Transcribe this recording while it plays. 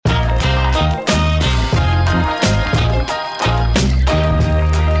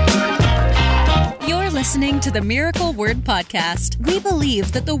listening to the Miracle Word Podcast. We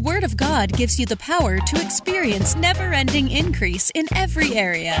believe that the Word of God gives you the power to experience never-ending increase in every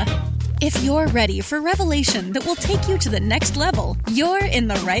area. If you're ready for revelation that will take you to the next level, you're in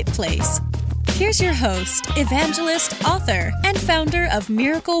the right place. Here's your host, evangelist, author, and founder of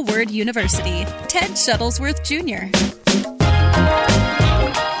Miracle Word University, Ted Shuttlesworth Jr.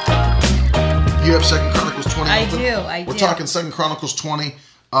 You have 2 Chronicles 20 I open? do. We're talking 2 Chronicles 20,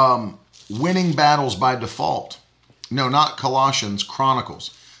 winning battles by default. No, not Colossians,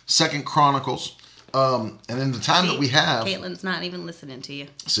 Chronicles. 2 Chronicles. And in the time that we have... Caitlin's not even listening to you.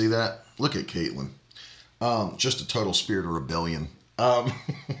 See that? Look at Caitlin. Just a total spirit of rebellion. 2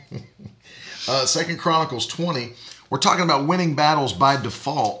 Chronicles 20, we're talking about winning battles by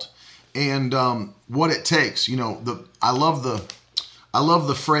default and what it takes. You know, I love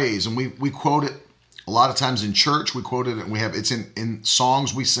the phrase, and we quote it a lot of times in church. We quote it, and it's in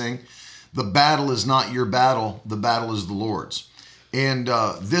songs we sing. The battle is not your battle, the battle is the Lord's. And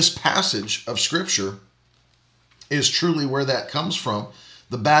this passage of Scripture is truly where that comes from.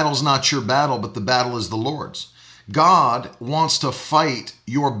 The battle's not your battle, but the battle is the Lord's. God wants to fight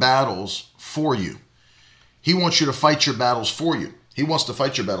your battles for you. He wants you to fight your battles for you. He wants to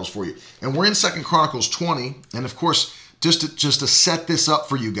fight your battles for you. And we're in 2 Chronicles 20, and of course, just to set this up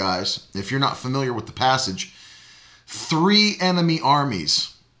for you guys, if you're not familiar with the passage, 3 enemy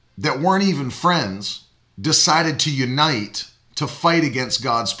armies that weren't even friends decided to unite to fight against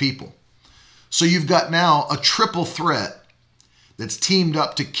God's people. So you've got now a triple threat that's teamed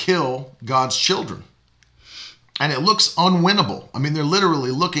up to kill God's children. And it looks unwinnable. I mean, they're literally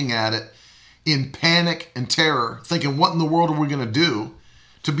looking at it in panic and terror, thinking, what in the world are we going to do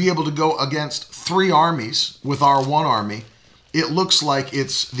to be able to go against 3 armies with our one army? It looks like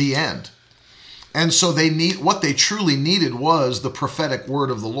it's the end. And so what they truly needed was the prophetic word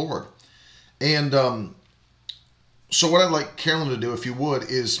of the Lord. And so what I'd like Carolyn to do, if you would,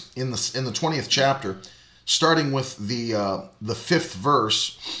 is in the 20th chapter, starting with the 5th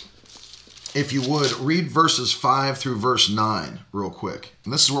verse, if you would, read verses 5 through verse 9 real quick.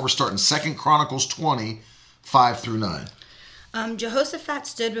 And this is where we're starting, 2 Chronicles 20, 5 through 9. Jehoshaphat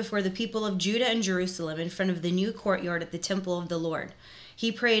stood before the people of Judah and Jerusalem in front of the new courtyard at the temple of the Lord.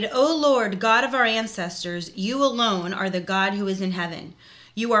 He prayed, O Lord, God of our ancestors, you alone are the God who is in heaven.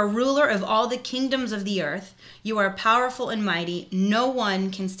 You are ruler of all the kingdoms of the earth. You are powerful and mighty. No one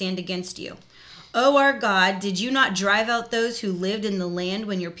can stand against you. O our God, did you not drive out those who lived in the land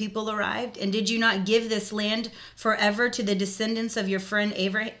when your people arrived? And did you not give this land forever to the descendants of your friend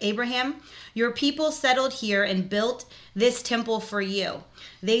Abraham? Your people settled here and built this temple for you.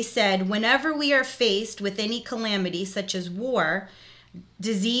 They said, whenever we are faced with any calamity such as war,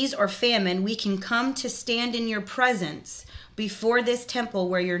 disease, or famine, we can come to stand in your presence before this temple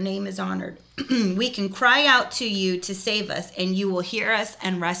where your name is honored. We can cry out to you to save us, and you will hear us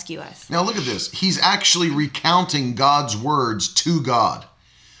and rescue us. Now look at this. He's actually recounting God's words to God.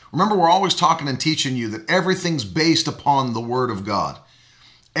 Remember, we're always talking and teaching you that everything's based upon the word of God.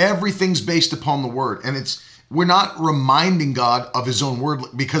 Everything's based upon the word. And we're not reminding God of his own word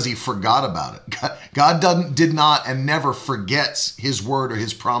because he forgot about it. God did not and never forgets his word or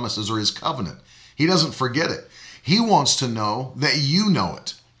his promises or his covenant. He doesn't forget it. He wants to know that you know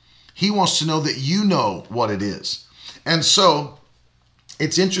it. He wants to know that you know what it is. And so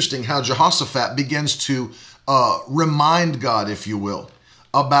it's interesting how Jehoshaphat begins to remind God, if you will,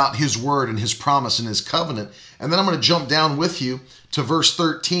 about his word and his promise and his covenant. And then I'm going to jump down with you to verse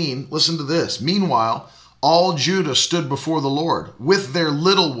 13. Listen to this. Meanwhile, all Judah stood before the Lord with their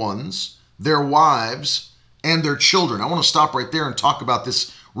little ones, their wives, and their children. I want to stop right there and talk about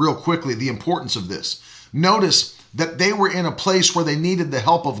this real quickly, the importance of this. Notice that they were in a place where they needed the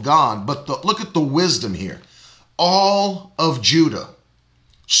help of God, but look at the wisdom here. All of Judah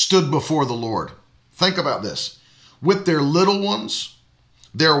stood before the Lord. Think about this. With their little ones,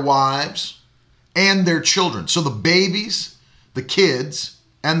 their wives, and their children. So the babies, the kids,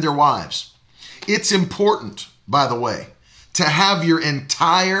 and their wives. It's important, by the way, to have your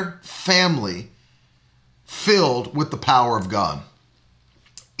entire family filled with the power of God,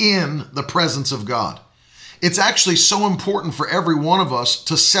 in the presence of God. It's actually so important for every one of us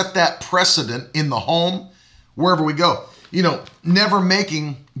to set that precedent in the home, wherever we go. You know, never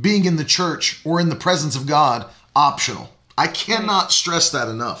making being in the church or in the presence of God optional. I cannot stress that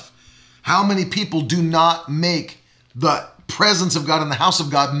enough. How many people do not make the presence of God in the house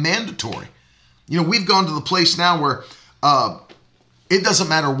of God mandatory? You know, we've gone to the place now where it doesn't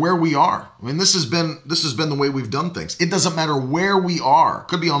matter where we are. I mean, this has been the way we've done things. It doesn't matter where we are.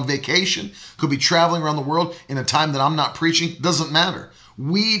 Could be on vacation, could be traveling around the world in a time that I'm not preaching. Doesn't matter.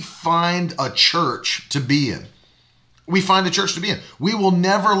 we find a church to be in. We find a church to be in. We will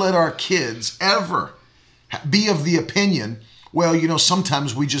never let our kids ever be of the opinion, well,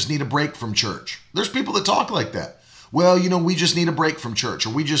 sometimes we just need a break from church. There's people that talk like that. Well, we just need a break from church, or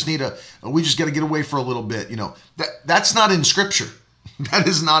we just got to get away for a little bit. That's not in Scripture. That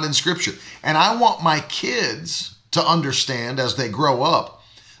is not in Scripture. And I want my kids to understand as they grow up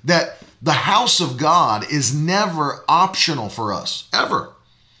that the house of God is never optional for us, ever.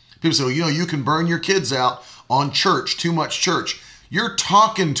 People say, well, you can burn your kids out on church, too much church. You're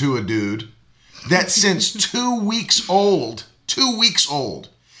talking to a dude that since 2 weeks old,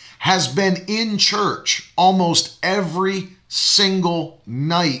 has been in church almost every single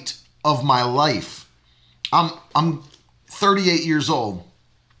night of my life. I'm 38 years old.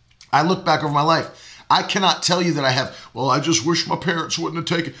 I look back over my life. I cannot tell you that I just wish my parents wouldn't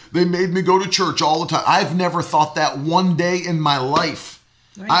have taken, they made me go to church all the time. I've never thought that one day in my life.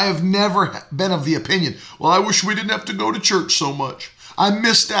 Right. I have never been of the opinion, well, I wish we didn't have to go to church so much. I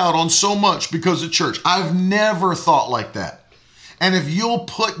missed out on so much because of church. I've never thought like that. And if you'll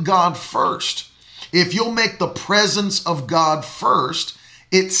put God first, if you'll make the presence of God first,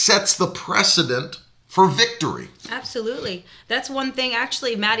 it sets the precedent for victory. Absolutely. That's one thing.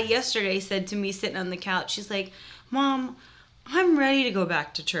 Actually, Maddie yesterday said to me sitting on the couch, she's like, Mom, I'm ready to go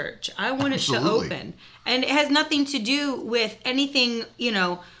back to church. I want it to open. And it has nothing to do with anything,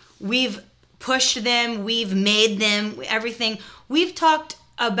 we've pushed them, we've made them, everything. We've talked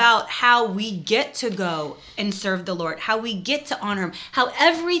about how we get to go and serve the Lord, how we get to honor him, how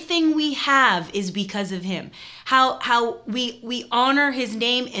everything we have is because of him, how we honor his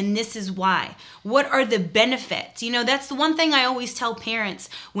name, and this is why. What are the benefits? That's the one thing I always tell parents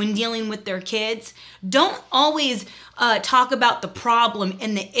when dealing with their kids. Don't always talk about the problem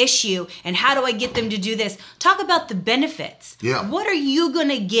and the issue and how do I get them to do this. Talk about the benefits. Yeah. What are you going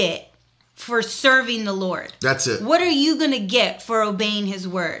to get for serving the Lord? That's it. What are you going to get for obeying his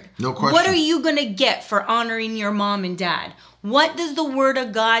word? No question. What are you going to get for honoring your mom and dad? What does the word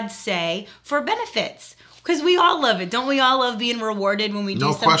of God say for benefits? Because we all love it. Don't we all love being rewarded when we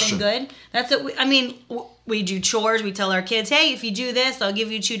do something good? That's what we do chores. We tell our kids, hey, if you do this, I'll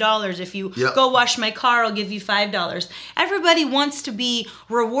give you $2. If you go wash my car, I'll give you $5. Everybody wants to be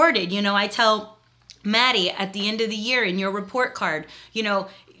rewarded. I tell Maddie at the end of the year in your report card,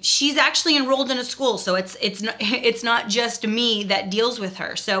 she's actually enrolled in a school, so it's not just me that deals with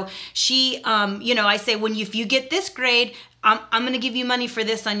her. So she, I say, if you get this grade, I'm going to give you money for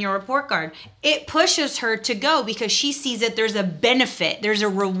this on your report card. It pushes her to go because she sees that there's a benefit, there's a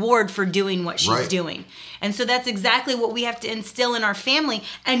reward for doing what she's doing. And so that's exactly what we have to instill in our family.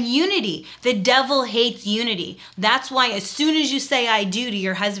 And unity. The devil hates unity. That's why as soon as you say I do to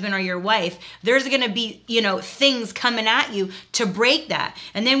your husband or your wife, there's going to be, things coming at you to break that.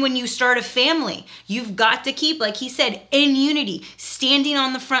 And then when you start a family, you've got to keep, like he said, in unity, standing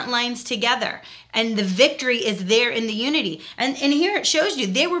on the front lines together. And the victory is there in the unity. And here it shows you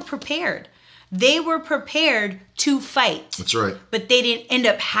they were prepared. They were prepared to fight. That's right. But they didn't end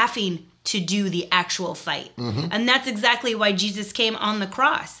up having to do the actual fight. Mm-hmm. And that's exactly why Jesus came on the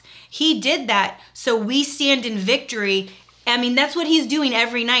cross. He did that so we stand in victory. That's what he's doing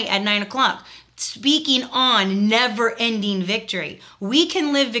every night at 9:00. Speaking on never-ending victory. We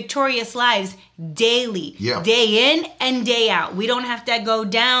can live victorious lives daily, day in and day out. We don't have to go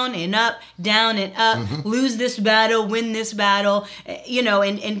down and up, lose this battle, win this battle,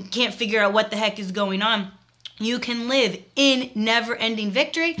 and can't figure out what the heck is going on. You can live in never-ending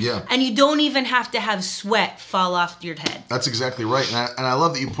victory, and you don't even have to have sweat fall off your head. That's exactly right, and I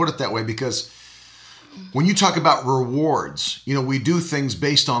love that you put it that way, because when you talk about rewards, we do things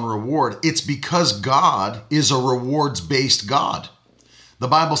based on reward. It's because God is a rewards-based God. The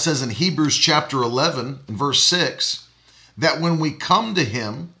Bible says in Hebrews chapter 11, verse 6, that when we come to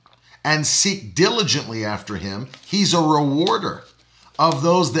him and seek diligently after him, he's a rewarder of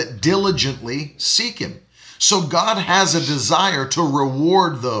those that diligently seek him. So God has a desire to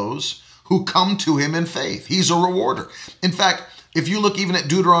reward those who come to him in faith. He's a rewarder. In fact, if you look even at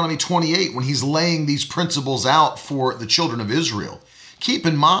Deuteronomy 28, when he's laying these principles out for the children of Israel, keep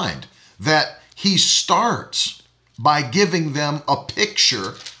in mind that he starts by giving them a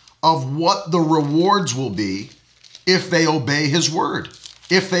picture of what the rewards will be if they obey his word,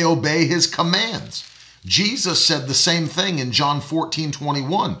 if they obey his commands. Jesus said the same thing in John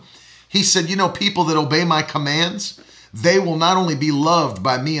 14:21. He said, people that obey my commands, they will not only be loved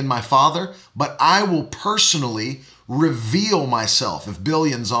by me and my Father, but I will personally reveal myself. If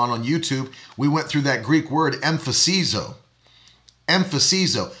Billion's on YouTube, we went through that Greek word emphasizo.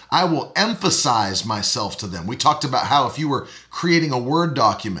 Emphasizo. I will emphasize myself to them. We talked about how if you were creating a Word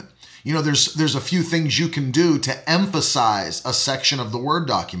document, there's a few things you can do to emphasize a section of the Word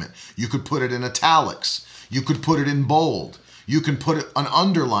document. You could put it in italics. You could put it in bold. You can put an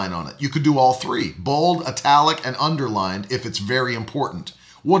underline on it. You could do all three: bold, italic, and underlined if it's very important.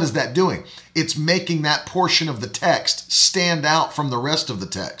 What is that doing? It's making that portion of the text stand out from the rest of the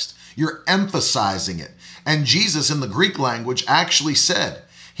text. You're emphasizing it. And Jesus in the Greek language actually said,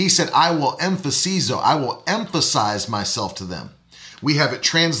 he said, I will emphasizo, I will emphasize myself to them. We have it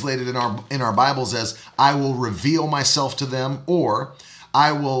translated in our Bibles as, I will reveal myself to them, or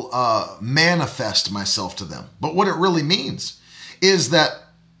I will manifest myself to them. But what it really means is that,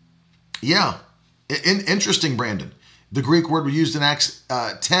 interesting, Brandon. The Greek word we used in Acts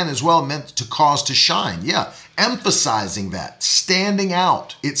 10 as well meant to cause to shine. Yeah, emphasizing that, standing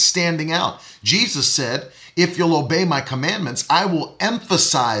out. It's standing out. Jesus said, if you'll obey my commandments, I will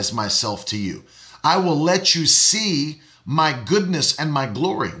emphasize myself to you. I will let you see my goodness and my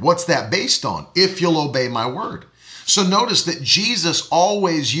glory. What's that based on? If you'll obey my word. So notice that Jesus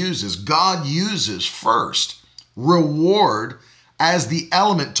always God uses first reward as the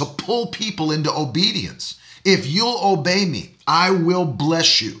element to pull people into obedience. If you'll obey me, I will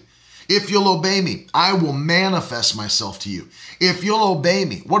bless you. If you'll obey me, I will manifest myself to you. If you'll obey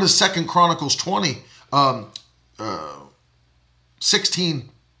me, what does 2 Chronicles 20, 16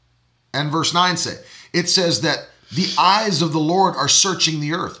 and verse 9 say? It says that the eyes of the Lord are searching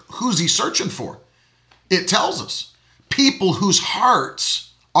the earth. Who's he searching for? It tells us people whose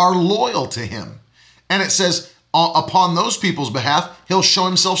hearts are loyal to him. And it says, upon those people's behalf, he'll show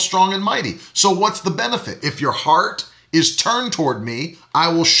himself strong and mighty. So what's the benefit? If your heart is turned toward me,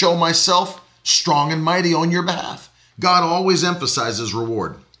 I will show myself strong and mighty on your behalf. God always emphasizes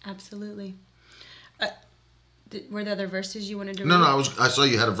reward. Absolutely. Were there other verses you wanted to read? No, I saw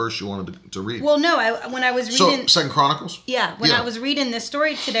you had a verse you wanted to read. Well, no, when I was reading... So, 2 Chronicles? Yeah, when I was reading this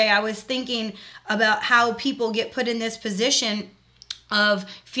story today, I was thinking about how people get put in this position of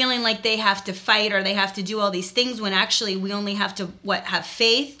feeling like they have to fight or they have to do all these things when actually we only have to, have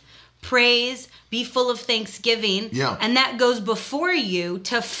faith, praise, be full of thanksgiving. Yeah. And that goes before you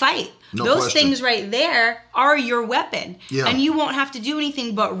to fight. No Those question. Things right there are your weapon. Yeah. And you won't have to do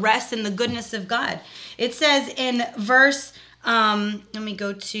anything but rest in the goodness of God. It says in verse, let me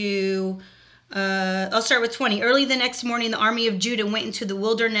go to, I'll start with 20. Early the next morning, the army of Judah went into the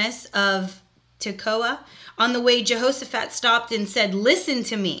wilderness of Tekoa. On the way, Jehoshaphat stopped and said, listen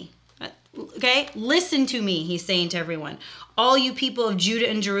to me. Okay, listen to me, he's saying to everyone. All you people of Judah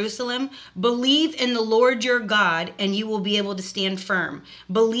and Jerusalem, believe in the Lord your God and you will be able to stand firm.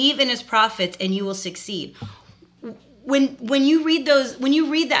 Believe in his prophets and you will succeed. When you read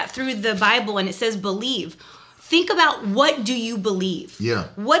that through the Bible and it says believe, think about, what do you believe? Yeah.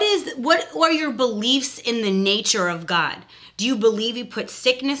 What are your beliefs in the nature of God? Do you believe he puts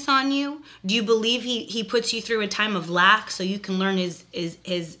sickness on you? Do you believe he puts you through a time of lack so you can learn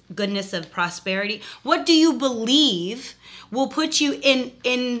his goodness of prosperity? What do you believe will put you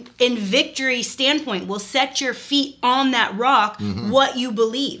in victory standpoint, will set your feet on that rock, what you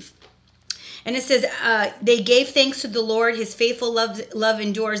believe? And it says, they gave thanks to the Lord. His faithful love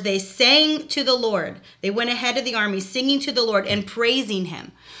endures. They sang to the Lord. They went ahead of the army singing to the Lord and praising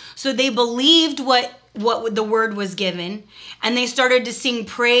him. So they believed what the word was given, and they started to sing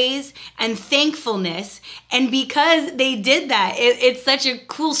praise and thankfulness. And because they did that, it's such a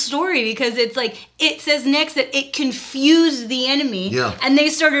cool story, because it's like, it says next that it confused the enemy, and they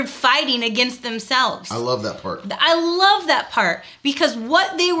started fighting against themselves. I love that part. I love that part, because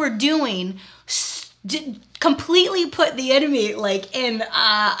what they were doing completely put the enemy in,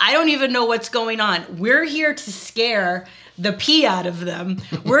 I don't even know what's going on. We're here to scare the pee out of them.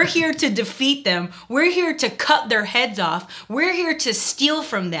 We're here to defeat them. We're here to cut their heads off. We're here to steal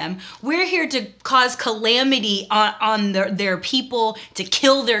from them. We're here to cause calamity on their people, to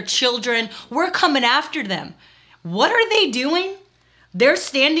kill their children. We're coming after them. What are they doing? They're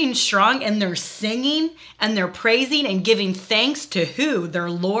standing strong and they're singing and they're praising and giving thanks to who? Their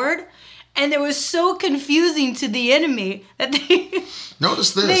Lord? And it was so confusing to the enemy that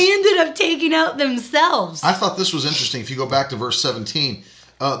Notice this. They ended up taking out themselves. I thought this was interesting. If you go back to verse 17,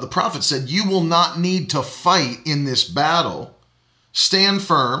 the prophet said, you will not need to fight in this battle. Stand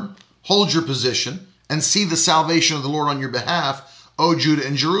firm, hold your position, and see the salvation of the Lord on your behalf, O Judah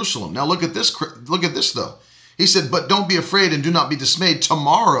and Jerusalem. Now look at this though. He said, but don't be afraid and do not be dismayed.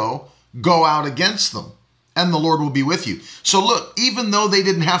 Tomorrow go out against them, and the Lord will be with you. So look, even though they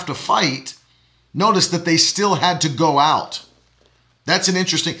didn't have to fight, notice that they still had to go out. That's an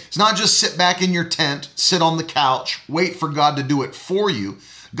interesting, it's not just sit back in your tent, sit on the couch, wait for God to do it for you.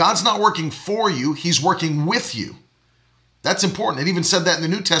 God's not working for you, he's working with you. That's important. It even said that in the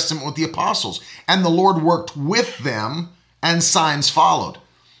New Testament with the apostles. And the Lord worked with them and signs followed.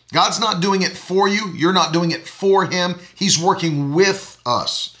 God's not doing it for you. You're not doing it for him. He's working with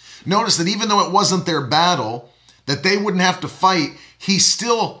us. Notice that even though it wasn't their battle, that they wouldn't have to fight, he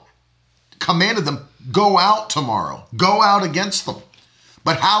still commanded them, go out tomorrow. Go out against them.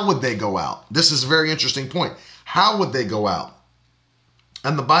 But how would they go out? This is a very interesting point. How would they go out?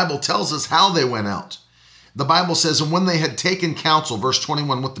 And the Bible tells us how they went out. The Bible says, and when they had taken counsel, verse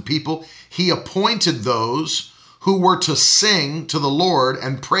 21, with the people, he appointed those who were to sing to the Lord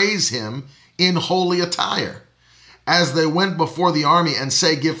and praise him in holy attire, as they went before the army and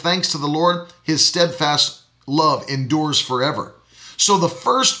say, give thanks to the Lord, his steadfast love endures forever. So the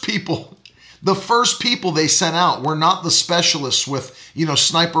first people they sent out were not the specialists with,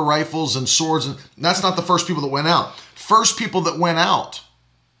 sniper rifles and swords. And that's not the first people that went out. First people that went out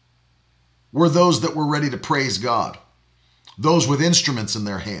were those that were ready to praise God. Those with instruments in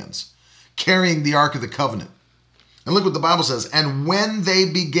their hands, carrying the Ark of the Covenant. And look what the Bible says. And when they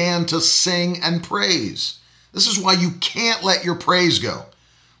began to sing and praise. This is why you can't let your praise go.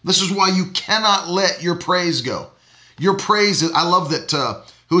 This is why you cannot let your praise go. Your praise, I love that,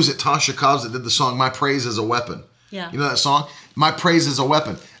 who is it? Tasha Cobbs that did the song, My Praise is a Weapon. Yeah. You know that song? My Praise is a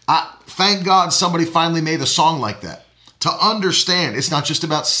Weapon. Thank God somebody finally made a song like that. To understand, it's not just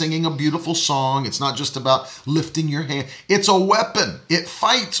about singing a beautiful song. It's not just about lifting your hand. It's a weapon. It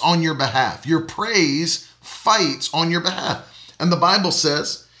fights on your behalf. Your praise fights on your behalf. And the Bible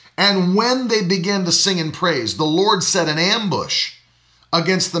says, and when they began to sing and praise, the Lord set an ambush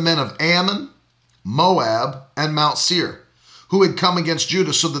against the men of Ammon, Moab, and Mount Seir, who had come against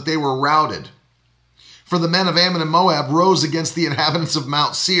Judah, so that they were routed. For the men of Ammon and Moab rose against the inhabitants of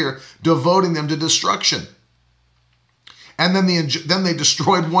Mount Seir, devoting them to destruction. And then they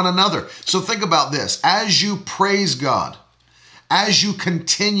destroyed one another. So think about this. As you praise God, as you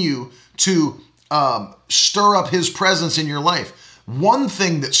continue to stir up his presence in your life, one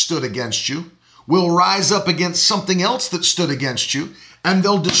thing that stood against you will rise up against something else that stood against you, and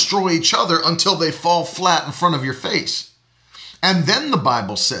they'll destroy each other until they fall flat in front of your face. And then the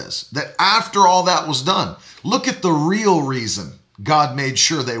Bible says that after all that was done, look at the real reason God made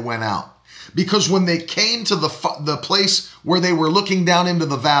sure they went out. Because when they came to the place where they were looking down into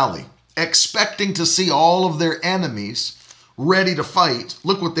the valley, expecting to see all of their enemies ready to fight,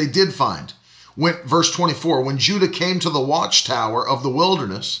 look what they did find. Verse 24, when Judah came to the watchtower of the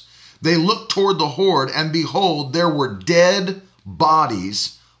wilderness, they looked toward the horde, and behold, there were dead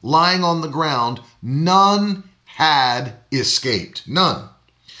bodies lying on the ground. None had escaped. None.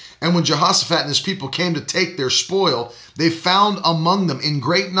 And when Jehoshaphat and his people came to take their spoil, they found among them in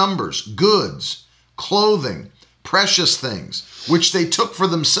great numbers goods, clothing, precious things, which they took for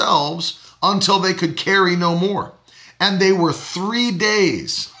themselves until they could carry no more. And they were 3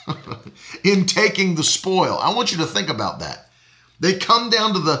 days in taking the spoil. I want you to think about that. They come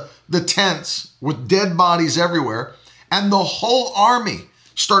down to the tents with dead bodies everywhere, and the whole army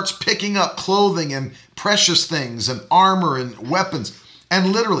starts picking up clothing and precious things and armor and weapons.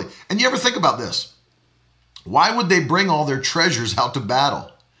 And literally, and you ever think about this? Why would they bring all their treasures out to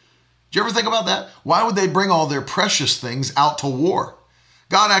battle? Do you ever think about that? Why would they bring all their precious things out to war?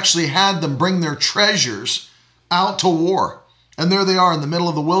 God actually had them bring their treasures out to war. And there they are in the middle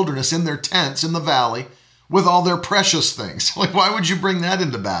of the wilderness in their tents in the valley with all their precious things. Like, why would you bring that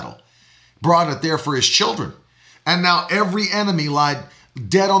into battle? Brought it there for his children. And now every enemy lied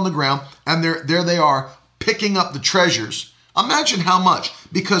dead on the ground, and there they are picking up the treasures. Imagine how much,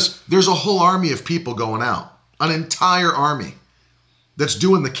 because there's a whole army of people going out, an entire army that's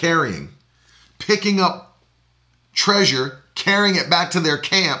doing the carrying, picking up treasure, carrying it back to their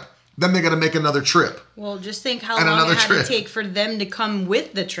camp. Then they got to make another trip. Well, just think how long it had to take for them to come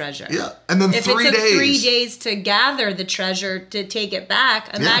with the treasure. Yeah, and then if 3 days. If it took 3 days to gather the treasure to take it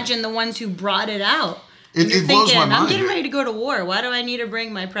back, imagine the ones who brought it out. It blows my mind. I'm getting ready to go to war. Why do I need to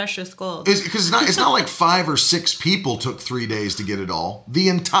bring my precious gold? Because it's not like 5 or 6 people took 3 days to get it all. The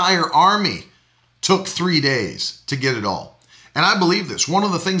entire army took 3 days to get it all. And I believe this. One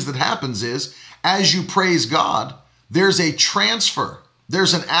of the things that happens is, as you praise God, there's a transfer.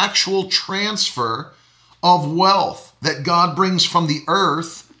 There's an actual transfer of wealth that God brings from the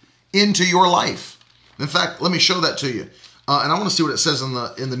earth into your life. In fact, let me show that to you. And I want to see what it says in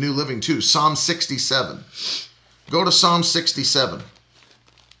the New Living too. Psalm 67. Go to Psalm 67.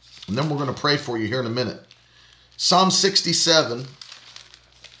 And then we're going to pray for you here in a minute. Psalm 67.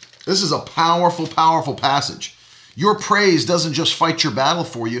 This is a powerful, powerful passage. Your praise doesn't just fight your battle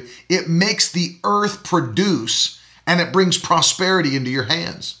for you. It makes the earth produce, and it brings prosperity into your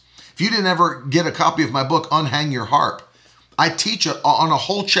hands. If you didn't ever get a copy of my book, Unhang Your Harp, I teach on a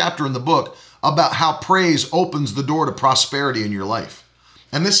whole chapter in the book about how praise opens the door to prosperity in your life.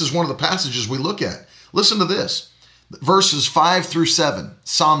 And this is one of the passages we look at. Listen to this. Verses 5 through 7.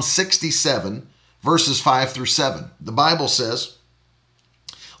 Psalm 67, verses 5 through 7. The Bible says,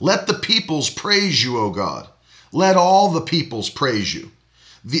 "Let the peoples praise you, O God. Let all the peoples praise you.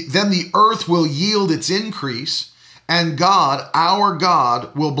 Then the earth will yield its increase, and God, our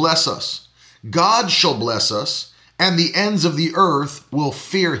God, will bless us. God shall bless us, and the ends of the earth will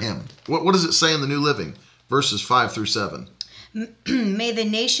fear him." What does it say in the New Living? Verses 5 through 7. "May the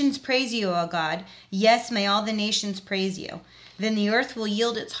nations praise you, O God. Yes, may all the nations praise you. Then the earth will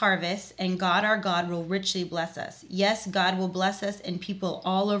yield its harvest, and God, our God, will richly bless us. Yes, God will bless us, and people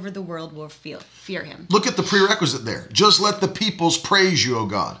all over the world will fear him." Look at the prerequisite there. Just let the peoples praise you, O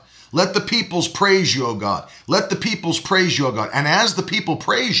God. Let the peoples praise you, O God. Let the peoples praise you, O God. And as the people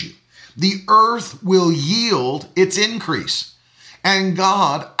praise you, the earth will yield its increase. And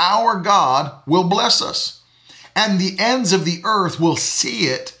God, our God, will bless us. And the ends of the earth will see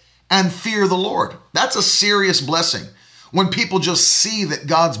it and fear the Lord. That's a serious blessing. When people just see that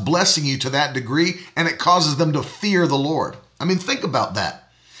God's blessing you to that degree and it causes them to fear the Lord. I mean, think about that.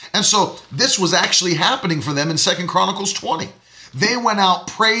 And so this was actually happening for them in 2 Chronicles 20. They went out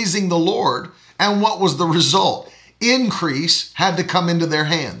praising the Lord, and what was the result? Increase had to come into their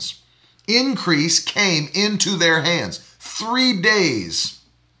hands. Increase came into their hands. 3 days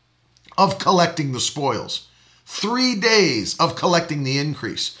of collecting the spoils. 3 days of collecting the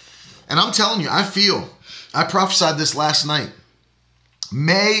increase. And I'm telling you, I prophesied this last night.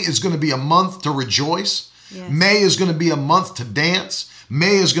 May is going to be a month to rejoice. Yes. May is going to be a month to dance.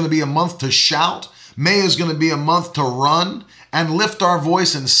 May is going to be a month to shout. May is going to be a month to run and lift our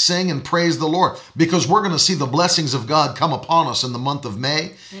voice and sing and praise the Lord, because we're going to see the blessings of God come upon us in the month of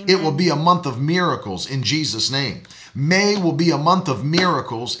May. Amen. It will be a month of miracles in Jesus' name. May will be a month of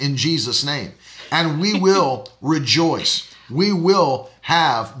miracles in Jesus' name. And we will rejoice. We will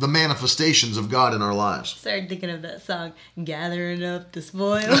have the manifestations of God in our lives. Started thinking of that song, "Gathering Up the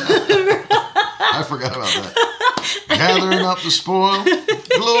Spoil." I forgot about that. Gathering up the spoil.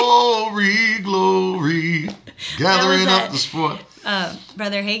 Glory, glory. Gathering up the spoil.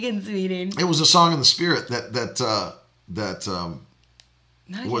 Brother Hagin's meeting. It was a song in the spirit that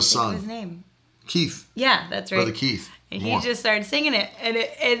was sung. His name. Keith. Yeah, that's right. Brother Keith. And he just started singing it. And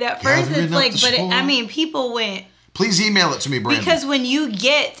at first it's like, but people went. Please email it to me, Brandon. Because when you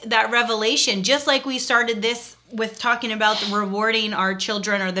get that revelation, just like we started this with talking about the rewarding our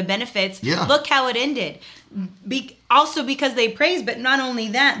children or the benefits, look how it ended. Also because they praised, but not only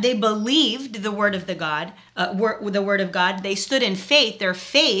that, they believed the word of the word of God. They stood in faith. Their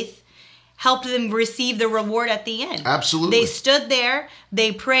faith helped them receive the reward at the end. Absolutely. They stood there,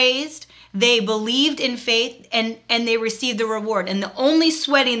 they praised, they believed in faith, and they received the reward. And the only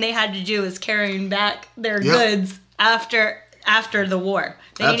sweating they had to do is carrying back their goods after the war.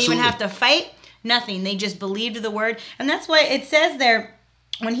 They didn't even have to fight, nothing. They just believed the word. And that's why it says there,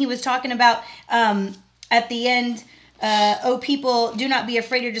 when he was talking about at the end, "O people, do not be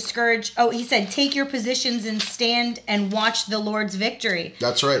afraid or discouraged." Oh, he said, "Take your positions and stand and watch the Lord's victory."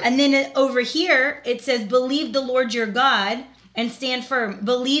 That's right. And then over here, it says, "Believe the Lord your God and stand firm.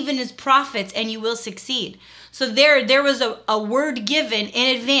 Believe in his prophets and you will succeed." So there was a word given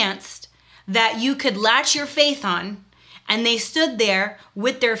in advance that you could latch your faith on, and they stood there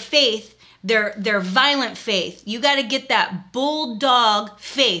with their faith, their violent faith. You got to get that bulldog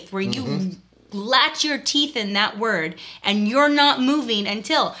faith where you latch your teeth in that word and you're not moving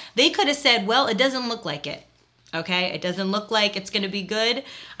until they could have said, "Well, it doesn't look like it. Okay, it doesn't look like it's going to be good.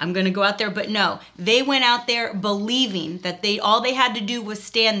 I'm going to go out there." But no, they went out there believing that all they had to do was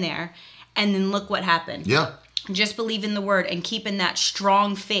stand there, and then look what happened. Yeah. Just believe in the word and keep in that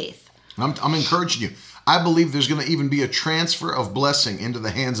strong faith. I'm encouraging you. I believe there's going to even be a transfer of blessing into the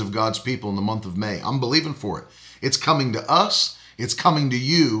hands of God's people in the month of May. I'm believing for it. It's coming to us. It's coming to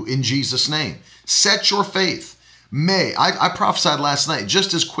you in Jesus' name. Set your faith. May. I prophesied last night,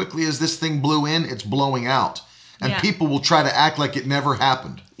 just as quickly as this thing blew in, it's blowing out. And people will try to act like it never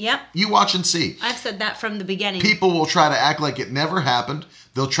happened. Yep. You watch and see. I've said that from the beginning. People will try to act like it never happened.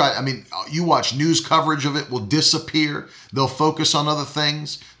 They'll try, you watch news coverage of it will disappear. They'll focus on other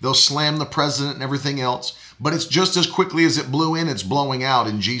things. They'll slam the president and everything else. But it's just as quickly as it blew in, it's blowing out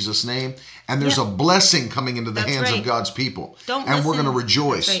in Jesus' name. and there's a blessing coming into the That's hands right. of God's people. Don't and listen, we're going to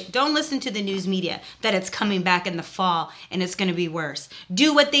rejoice. That's right. Don't listen to the news media that it's coming back in the fall and it's going to be worse.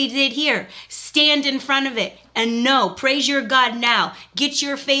 Do what they did here. Stand in front of it and know, praise your God now. Get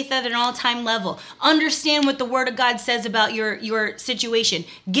your faith at an all-time level. Understand what the Word of God says about your situation.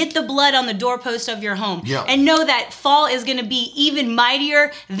 Get the blood on the doorpost of your home. Yeah. And know that fall is going to be even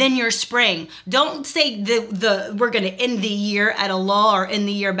mightier than your spring. Don't say we're going to end the year at a lull or end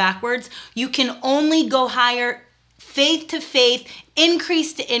the year backwards. You can only go higher, faith to faith,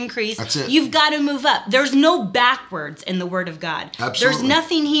 increase to increase. That's it. You've got to move up. There's no backwards in the Word of God. Absolutely. There's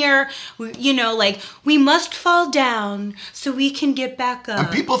nothing here, like we must fall down so we can get back up.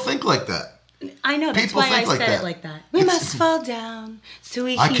 And people think like that. I know, that's people why think I like said that. it like that. We must fall down so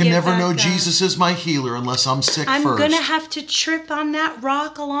we can I get can never back know up. Jesus is my healer unless I'm sick I'm first. going to have to trip on that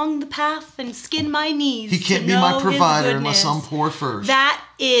rock along the path and skin my knees. He can't to be my know His provider unless I'm goodness. poor first. That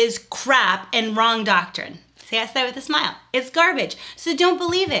is crap and wrong doctrine. See, I said it with a smile. It's garbage. So don't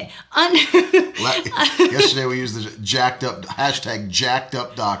believe it. Yesterday we used the jacked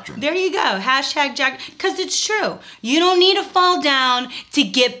up doctrine. There you go. Hashtag Jack. Because it's true. You don't need to fall down to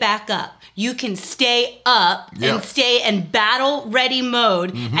get back up. You can stay up and stay in battle ready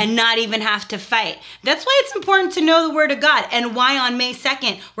mode and not even have to fight. That's why it's important to know the Word of God, and why on May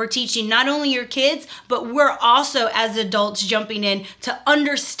 2nd we're teaching not only your kids, but we're also as adults jumping in to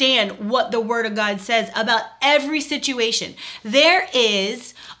understand what the Word of God says about every situation. There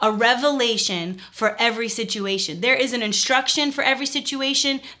is a revelation for every situation. There is an instruction for every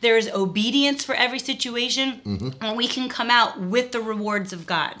situation. There is obedience for every situation. And we can come out with the rewards of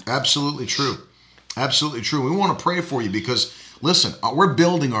God. Absolutely true. Absolutely true. We want to pray for you because, listen, we're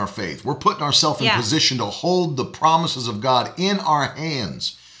building our faith. We're putting ourselves in position to hold the promises of God in our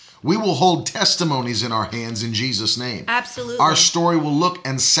hands. We will hold testimonies in our hands in Jesus' name. Absolutely. Our story will look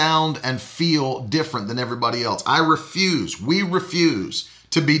and sound and feel different than everybody else. We refuse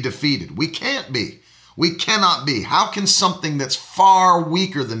to be defeated. We can't be. We cannot be. How can something that's far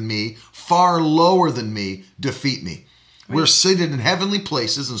weaker than me, far lower than me, defeat me? Right. We're seated in heavenly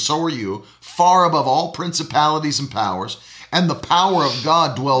places, and so are you, far above all principalities and powers, and the power of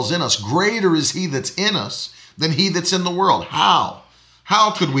God dwells in us. Greater is He that's in us than he that's in the world. How?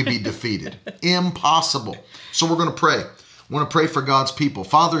 How could we be defeated? Impossible. So we're going to pray. I want to pray for God's people.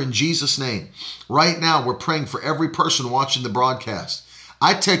 Father, in Jesus' name, right now we're praying for every person watching the broadcast.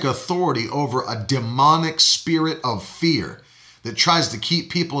 I take authority over a demonic spirit of fear that tries to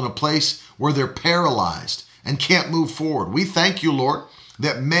keep people in a place where they're paralyzed and can't move forward. We thank you, Lord,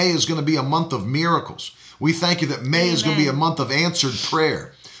 that May is going to be a month of miracles. We thank you that May is going to be a month of answered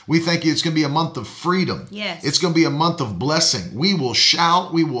prayer. We thank you it's going to be a month of freedom. Yes. It's going to be a month of blessing. We will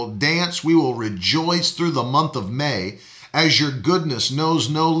shout, we will dance, we will rejoice through the month of May as your goodness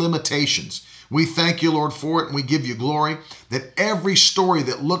knows no limitations. We thank you, Lord, for it, and we give you glory that every story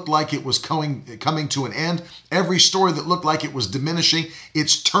that looked like it was coming to an end, every story that looked like it was diminishing,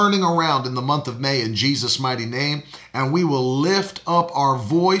 it's turning around in the month of May in Jesus' mighty name, and we will lift up our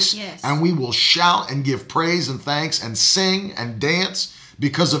voice, and we will shout and give praise and thanks and sing and dance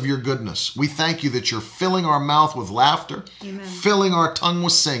because of your goodness. We thank you that you're filling our mouth with laughter, filling our tongue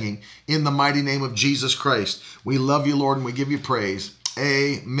with singing in the mighty name of Jesus Christ. We love you, Lord, and we give you praise.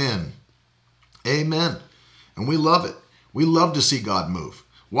 Amen. Amen. And we love it. We love to see God move.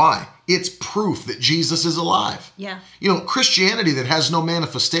 Why? It's proof that Jesus is alive. Yeah. You know, Christianity that has no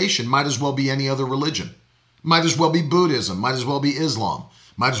manifestation might as well be any other religion. Might as well be Buddhism. Might as well be Islam.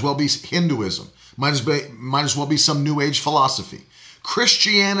 Might as well be Hinduism. Might as well be some New Age philosophy.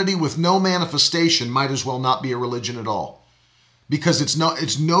 Christianity with no manifestation might as well not be a religion at all. Because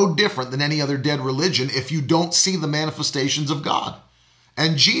it's no different than any other dead religion if you don't see the manifestations of God.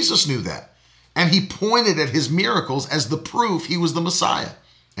 And Jesus knew that. And he pointed at his miracles as the proof he was the Messiah.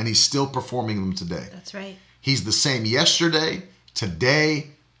 And he's still performing them today. That's right. He's the same yesterday,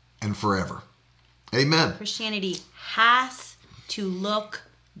 today, and forever. Amen. Christianity has to look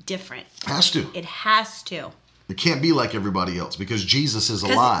different. Has to. It has to. It can't be like everybody else because Jesus is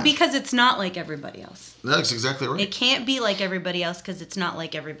alive. Because it's not like everybody else. That's exactly right. It can't be like everybody else because it's not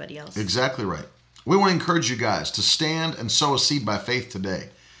like everybody else. Exactly right. We want to encourage you guys to stand and sow a seed by faith today.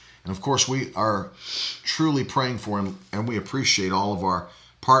 And of course, we are truly praying for him, and we appreciate all of our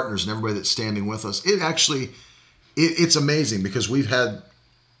partners and everybody that's standing with us. It's amazing because we've had,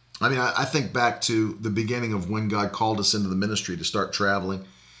 I think back to the beginning of when God called us into the ministry to start traveling,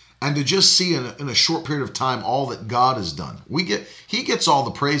 and to just see in a short period of time all that God has done. He gets all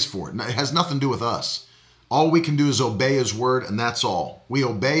the praise for it. It has nothing to do with us. All we can do is obey his word, and that's all. We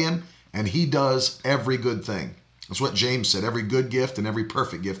obey him, and he does every good thing. That's what James said. Every good gift and every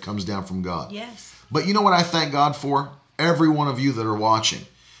perfect gift comes down from God. Yes. But you know what I thank God for? Every one of you that are watching.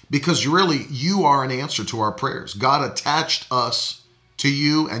 Because really, you are an answer to our prayers. God attached us to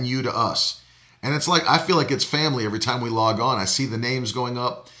you and you to us. And it's like, I feel like it's family every time we log on. I see the names going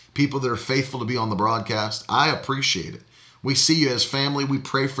up, people that are faithful to be on the broadcast. I appreciate it. We see you as family. We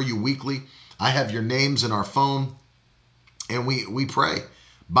pray for you weekly. I have your names in our phone, and we pray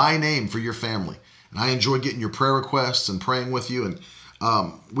by name for your family. And I enjoy getting your prayer requests and praying with you. And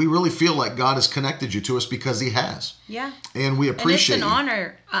we really feel like God has connected you to us because he has. Yeah. And we appreciate it. And it's an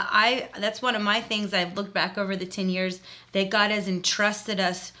honor. That's one of my things I've looked back over the 10 years, that God has entrusted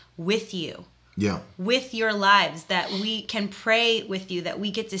us with you. Yeah. With your lives, that we can pray with you, that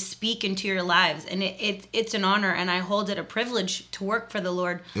we get to speak into your lives. And it's an honor, and I hold it a privilege to work for the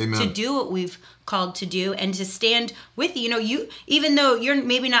Lord. Amen. To do what we've called to do, and to stand with you. You know, you, even though you're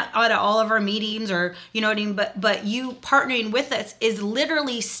maybe not at all of our meetings, or you know what I mean, but you partnering with us is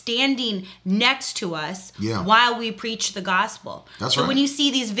literally standing next to us. Yeah. While we preach the gospel. That's so right. When you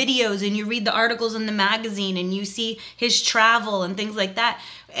see these videos and you read the articles in the magazine and you see his travel and things like that,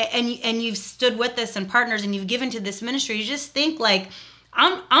 and you've stood with us and partners and you've given to this ministry, you just think like,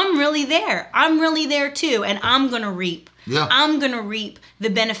 I'm really there. I'm really there too, and I'm gonna reap. Yeah. I'm gonna reap the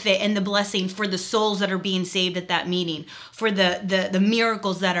benefit and the blessing for the souls that are being saved at that meeting, for the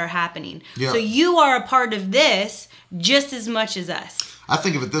miracles that are happening. Yeah. So you are a part of this just as much as us. I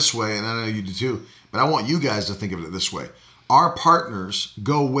think of it this way, and I know you do too, but I want you guys to think of it this way. Our partners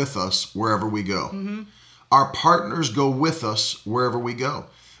go with us wherever we go. Mm-hmm. Our partners go with us wherever we go,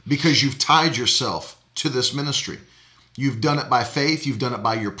 because you've tied yourself to this ministry. You've done it by faith. You've done it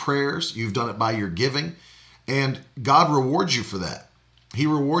by your prayers. You've done it by your giving. And God rewards you for that. He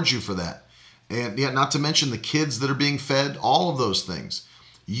rewards you for that. And yet, not to mention the kids that are being fed, all of those things.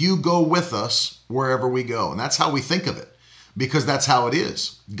 You go with us wherever we go. And that's how we think of it, because that's how it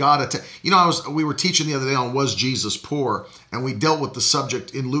is. God, we were teaching the other day on Was Jesus Poor? And we dealt with the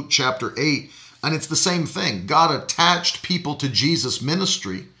subject in Luke chapter 8. And it's the same thing. God attached people to Jesus'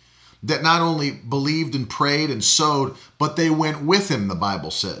 ministry that not only believed and prayed and sowed, but they went with him, the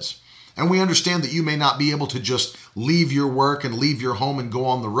Bible says. And we understand that you may not be able to just leave your work and leave your home and go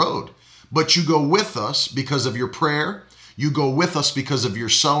on the road, but you go with us because of your prayer. You go with us because of your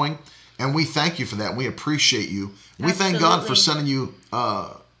sowing, and we thank you for that. We appreciate you. We thank God for sending you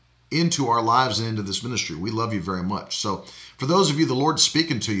into our lives and into this ministry. We love you very much. So for those of you, the Lord's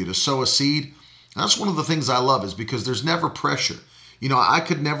speaking to you to sow a seed. That's one of the things I love, is because there's never pressure. You know, I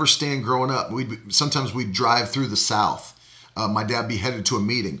could never stand growing up. Sometimes we'd drive through the South. My dad be headed to a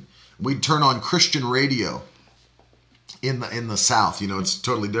meeting. We'd turn on Christian radio in the South. You know, it's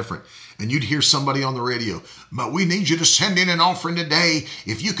totally different. And you'd hear somebody on the radio, "But we need you to send in an offering today.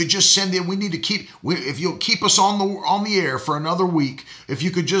 If you could just send in, if you'll keep us on the air for another week, if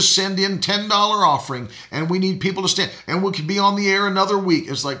you could just send in $10 offering, and we need people to stand, and we could be on the air another week."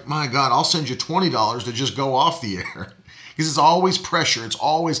 It's like, my God, I'll send you $20 to just go off the air. Because it's always pressure. It's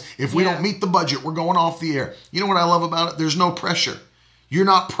always, if we don't meet the budget, we're going off the air. You know what I love about it? There's no pressure. You're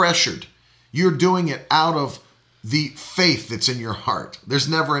not pressured. You're doing it out of the faith that's in your heart. There's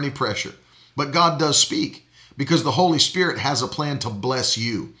never any pressure. But God does speak, because the Holy Spirit has a plan to bless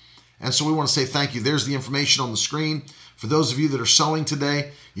you. And so we want to say thank you. There's the information on the screen. For those of you that are sowing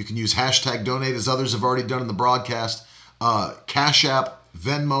today, you can use #donate, as others have already done in the broadcast. Cash App,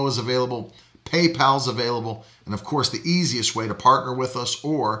 Venmo is available. PayPal's available. And of course, the easiest way to partner with us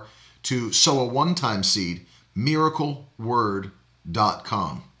or to sow a one-time seed,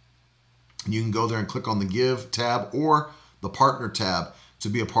 miracleword.com. And you can go there and click on the Give tab or the Partner tab to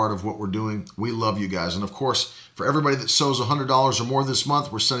be a part of what we're doing. We love you guys. And of course, for everybody that sows $100 or more this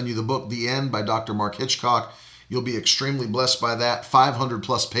month, we're sending you the book, The End by Dr. Mark Hitchcock. You'll be extremely blessed by that. 500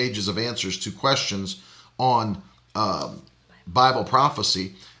 plus pages of answers to questions on Bible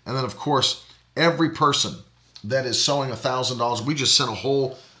prophecy. And then, of course, every person that is sowing $1,000, we just sent a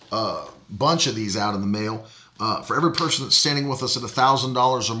whole bunch of these out in the mail. For every person that's standing with us at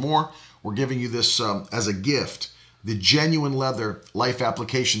 $1,000 or more, we're giving you this as a gift, the Genuine Leather Life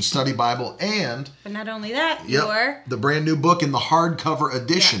Application Study Bible, and but not only that, the brand new book in the hardcover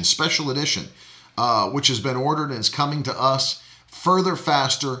edition, special edition, which has been ordered and is coming to us further,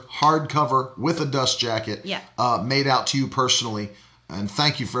 faster, hardcover with a dust jacket, made out to you personally. And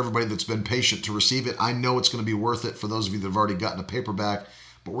thank you for everybody that's been patient to receive it. I know it's going to be worth it for those of you that have already gotten a paperback.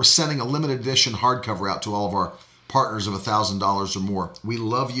 But we're sending a limited edition hardcover out to all of our partners of $1,000 or more. We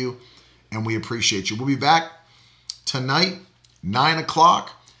love you and we appreciate you. We'll be back tonight, 9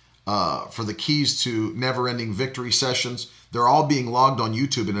 o'clock, for the Keys to Never Ending Victory sessions. They're all being logged on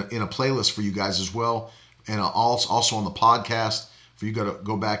YouTube in a playlist for you guys as well. and also on the podcast for you to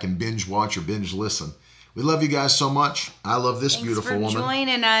go back and binge watch or binge listen. We love you guys so much. I love this beautiful woman. Thanks for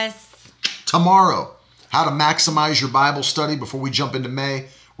joining us. Tomorrow, how to maximize your Bible study. Before we jump into May,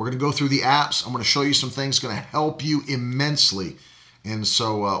 we're going to go through the apps. I'm going to show you some things going to help you immensely. And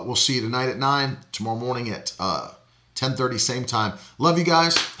so we'll see you tonight at 9, tomorrow morning at 10:30, same time. Love you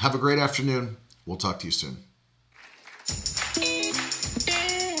guys. Have a great afternoon. We'll talk to you soon.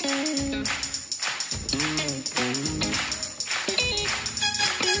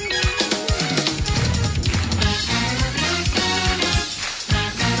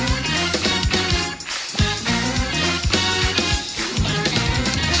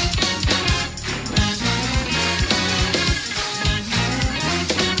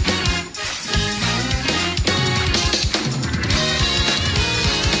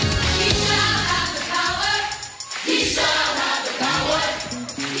 We shall have the power.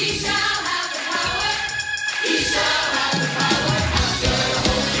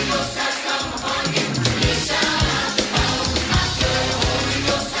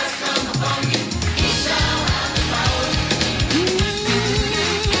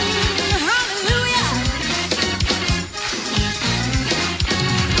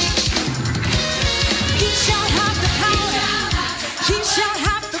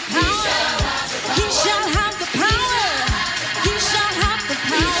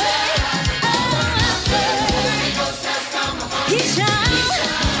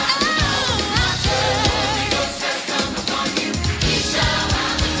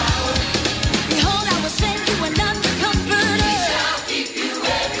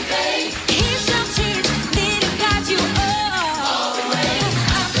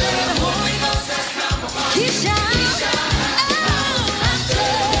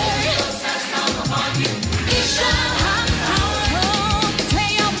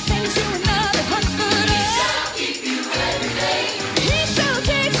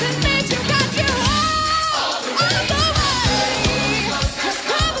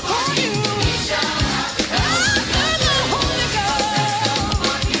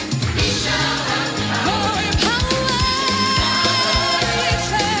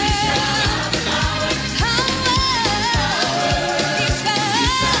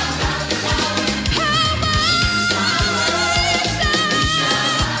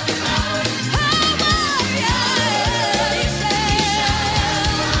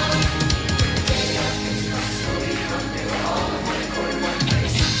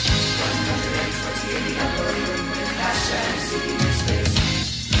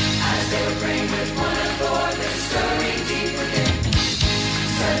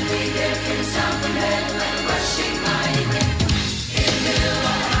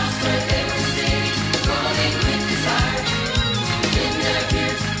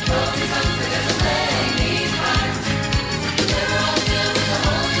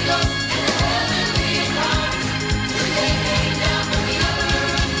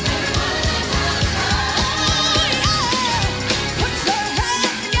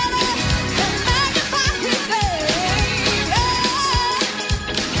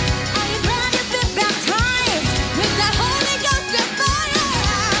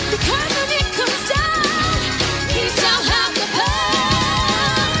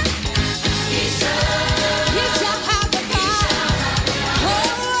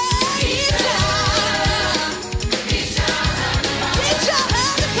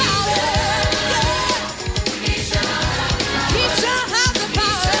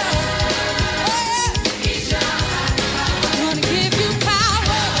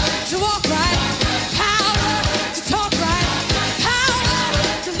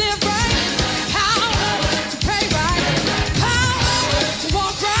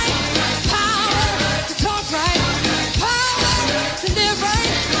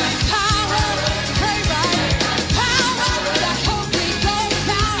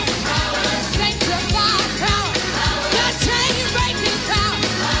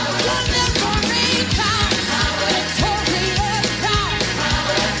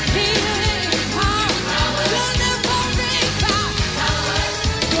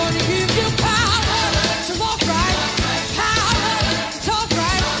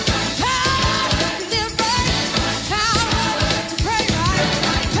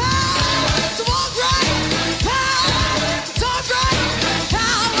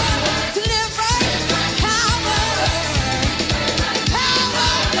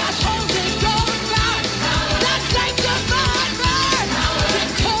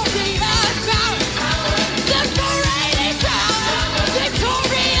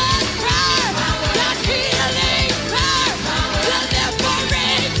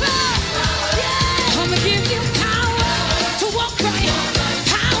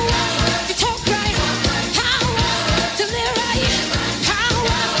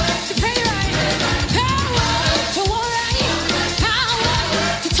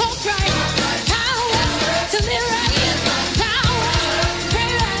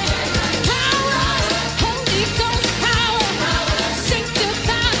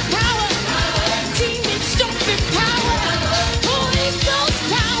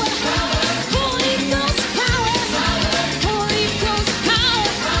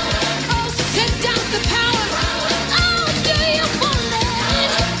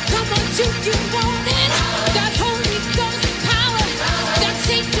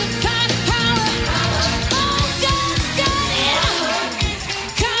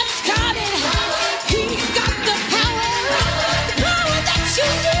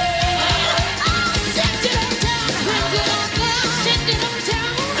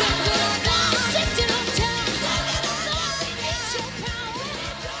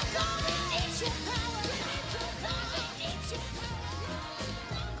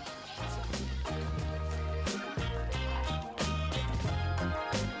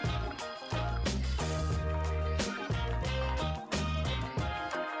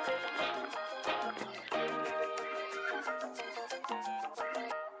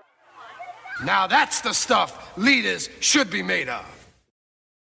 Now that's the stuff leaders should be made of.